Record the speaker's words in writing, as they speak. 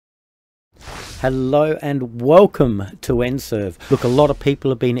Hello and welcome to Nserve. Look, a lot of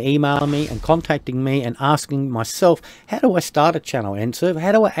people have been emailing me and contacting me and asking myself, how do I start a channel, Nserve?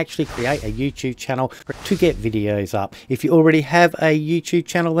 How do I actually create a YouTube channel to get videos up? If you already have a YouTube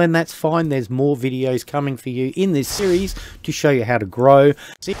channel, then that's fine. There's more videos coming for you in this series to show you how to grow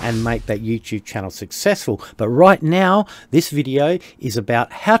and make that YouTube channel successful. But right now, this video is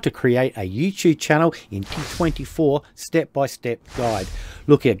about how to create a YouTube channel in 2024 step-by-step guide.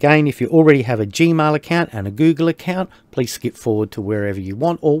 Look, again, if you already have a Gmail account and a Google account, please skip forward to wherever you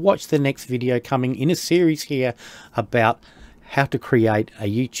want or watch the next video coming in a series here about how to create a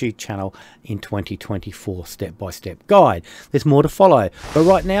YouTube channel in 2024 step-by-step guide. There's more to follow, but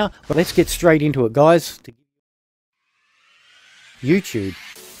right now, let's get straight into it, guys. YouTube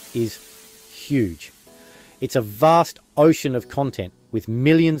is huge. It's a vast ocean of content with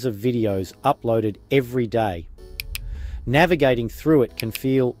millions of videos uploaded every day. Navigating through it can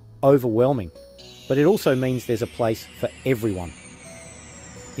feel overwhelming, but it also means there's a place for everyone.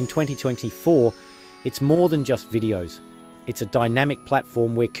 In 2024, it's more than just videos. It's a dynamic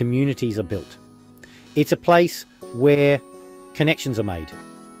platform where communities are built. It's a place where connections are made.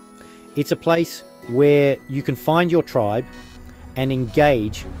 It's a place where you can find your tribe and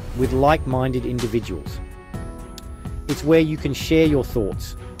engage with like-minded individuals. It's where you can share your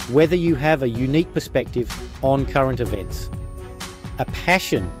thoughts, whether you have a unique perspective on current events, a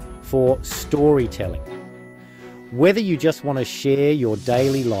passion for storytelling. Whether you just want to share your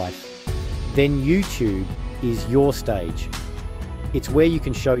daily life, then YouTube is your stage. It's where you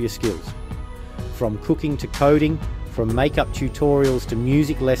can show your skills. From cooking to coding, from makeup tutorials to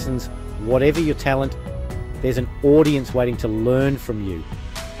music lessons, whatever your talent, there's an audience waiting to learn from you.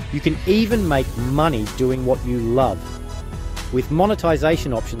 You can even make money doing what you love. With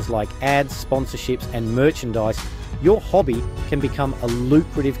monetization options like ads, sponsorships, and merchandise, your hobby can become a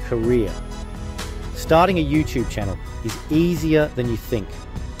lucrative career. Starting a YouTube channel is easier than you think.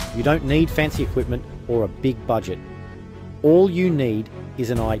 You don't need fancy equipment or a big budget. All you need is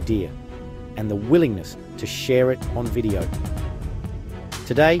an idea and the willingness to share it on video.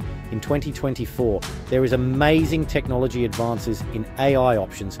 Today, in 2024, there is amazing technology advances in AI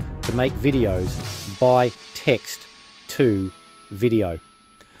options to make videos by text to video.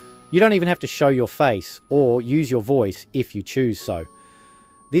 You don't even have to show your face or use your voice if you choose so.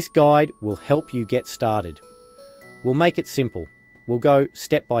 This guide will help you get started. We'll make it simple. We'll go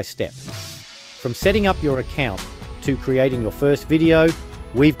step by step. From setting up your account to creating your first video,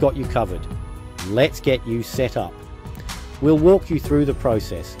 we've got you covered. Let's get you set up. We'll walk you through the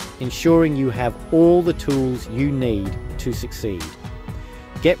process, ensuring you have all the tools you need to succeed.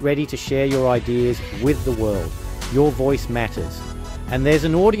 Get ready to share your ideas with the world. Your voice matters. And there's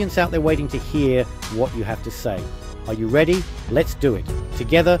an audience out there waiting to hear what you have to say. Are you ready? Let's do it.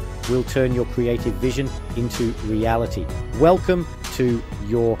 Together, we'll turn your creative vision into reality. Welcome to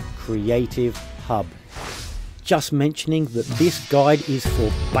your creative hub. Just mentioning that this guide is for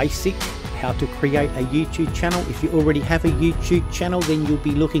basic, how to create a YouTube channel. If you already have a YouTube channel, then you'll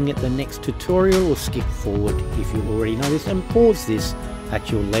be looking at the next tutorial, or skip forward if you already know this and pause this at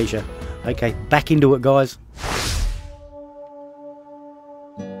your leisure. Okay, back into it, guys.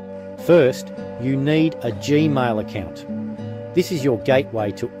 First, you need a Gmail account. This is your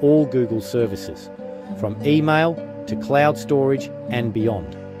gateway to all Google services, from email to cloud storage and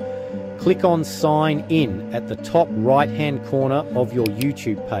beyond. Click on Sign In at the top right-hand corner of your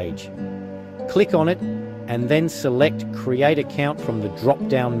YouTube page. Click on it and then select Create Account from the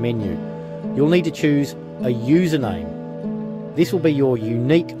drop-down menu. You'll need to choose a username. This will be your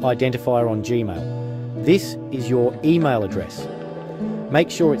unique identifier on Gmail. This is your email address. Make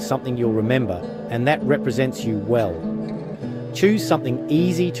sure it's something you'll remember and that represents you well. Choose something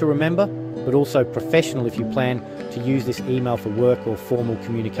easy to remember, but also professional if you plan to use this email for work or formal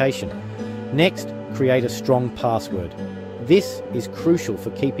communication. Next, create a strong password. This is crucial for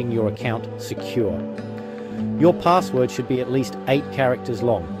keeping your account secure. Your password should be at least 8 characters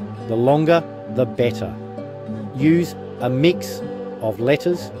long. The longer, the better. Use a mix of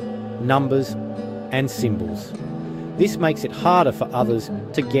letters, numbers, and symbols. This makes it harder for others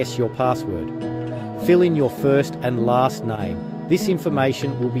to guess your password. Fill in your first and last name. This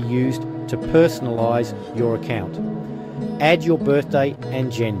information will be used to personalize your account. Add your birthday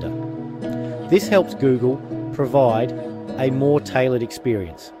and gender. This helps Google provide a more tailored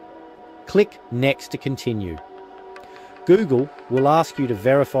experience. Click Next to continue. Google will ask you to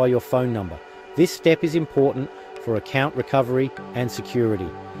verify your phone number. This step is important for account recovery and security.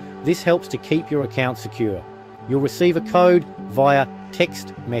 This helps to keep your account secure. You'll receive a code via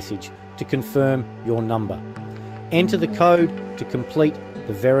text message to confirm your number. Enter the code to complete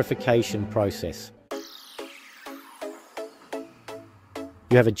the verification process.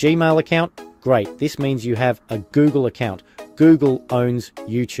 You have a Gmail account? Great, this means you have a Google account. Google owns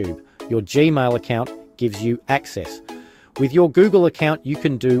YouTube. Your Gmail account gives you access. With your Google account, you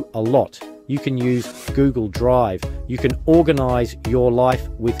can do a lot. You can use Google Drive. You can organize your life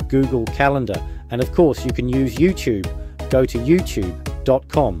with Google Calendar. And of course, you can use YouTube. Go to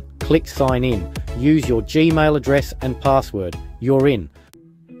youtube.com, click sign in, use your Gmail address and password. You're in.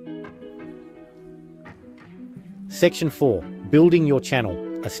 Section 4, building your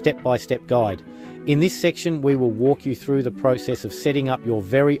channel, a step-by-step guide. In this section, we will walk you through the process of setting up your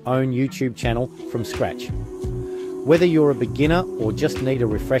very own YouTube channel from scratch. Whether you're a beginner or just need a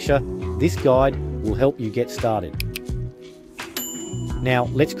refresher, this guide will help you get started. Now,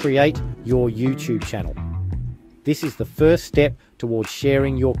 let's create your YouTube channel. This is the first step towards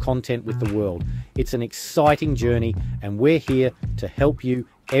sharing your content with the world. It's an exciting journey, and we're here to help you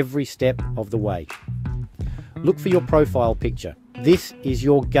every step of the way. Look for your profile picture. This is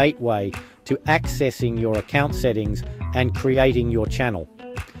your gateway to accessing your account settings and creating your channel.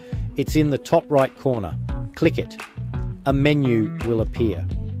 It's in the top right corner. Click it. A menu will appear.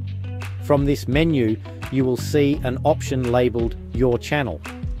 From this menu, you will see an option labeled Your Channel.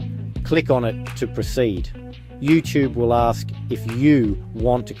 Click on it to proceed. YouTube will ask if you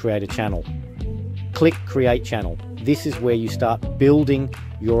want to create a channel. Click Create Channel. This is where you start building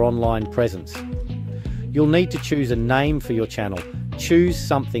your online presence. You'll need to choose a name for your channel. Choose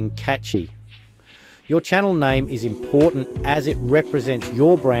something catchy. Your channel name is important as it represents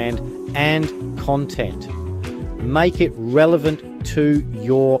your brand and content. Make it relevant to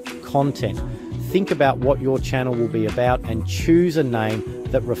your content. Think about what your channel will be about and choose a name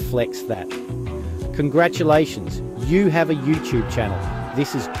that reflects that. Congratulations, you have a YouTube channel.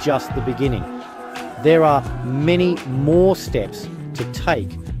 This is just the beginning. There are many more steps to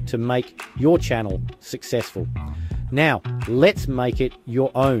take to make your channel successful. Now, let's make it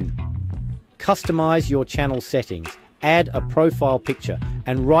your own. Customize your channel settings, add a profile picture,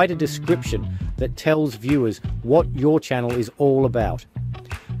 and write a description that tells viewers what your channel is all about.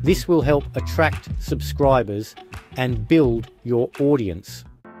 This will help attract subscribers and build your audience.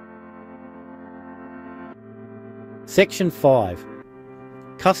 Section 5.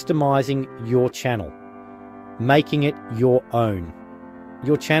 Customizing your channel. Making it your own.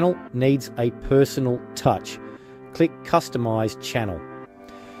 Your channel needs a personal touch. Click Customize Channel.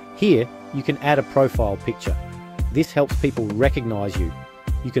 Here, you can add a profile picture. This helps people recognize you.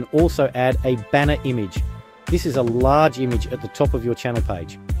 You can also add a banner image. This is a large image at the top of your channel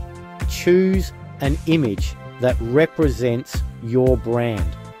page. Choose an image that represents your brand.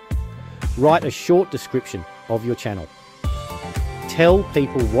 Write a short description of your channel. Tell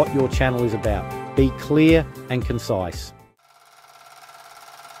people what your channel is about. Be clear and concise.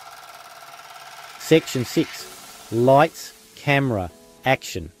 Section 6. Lights, camera,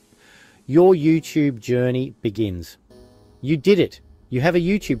 action. Your YouTube journey begins. You did it. You have a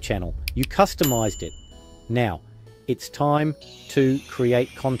YouTube channel. You customized it. Now, it's time to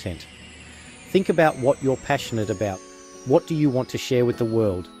create content. Think about what you're passionate about. What do you want to share with the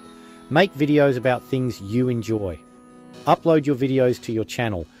world? Make videos about things you enjoy. Upload your videos to your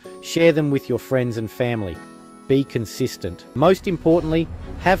channel. Share them with your friends and family. Be consistent. Most importantly,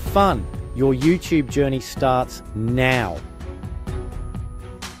 have fun. Your YouTube journey starts now.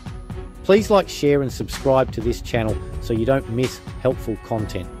 Please like, share and subscribe to this channel so you don't miss helpful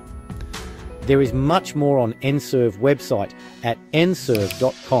content. There is much more on Nserve website at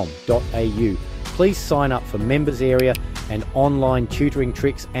nserve.com.au. Please sign up for members area and online tutoring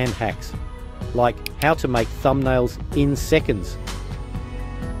tricks and hacks, like how to make thumbnails in seconds.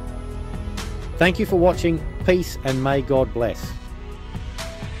 Thank you for watching. Peace and may God bless.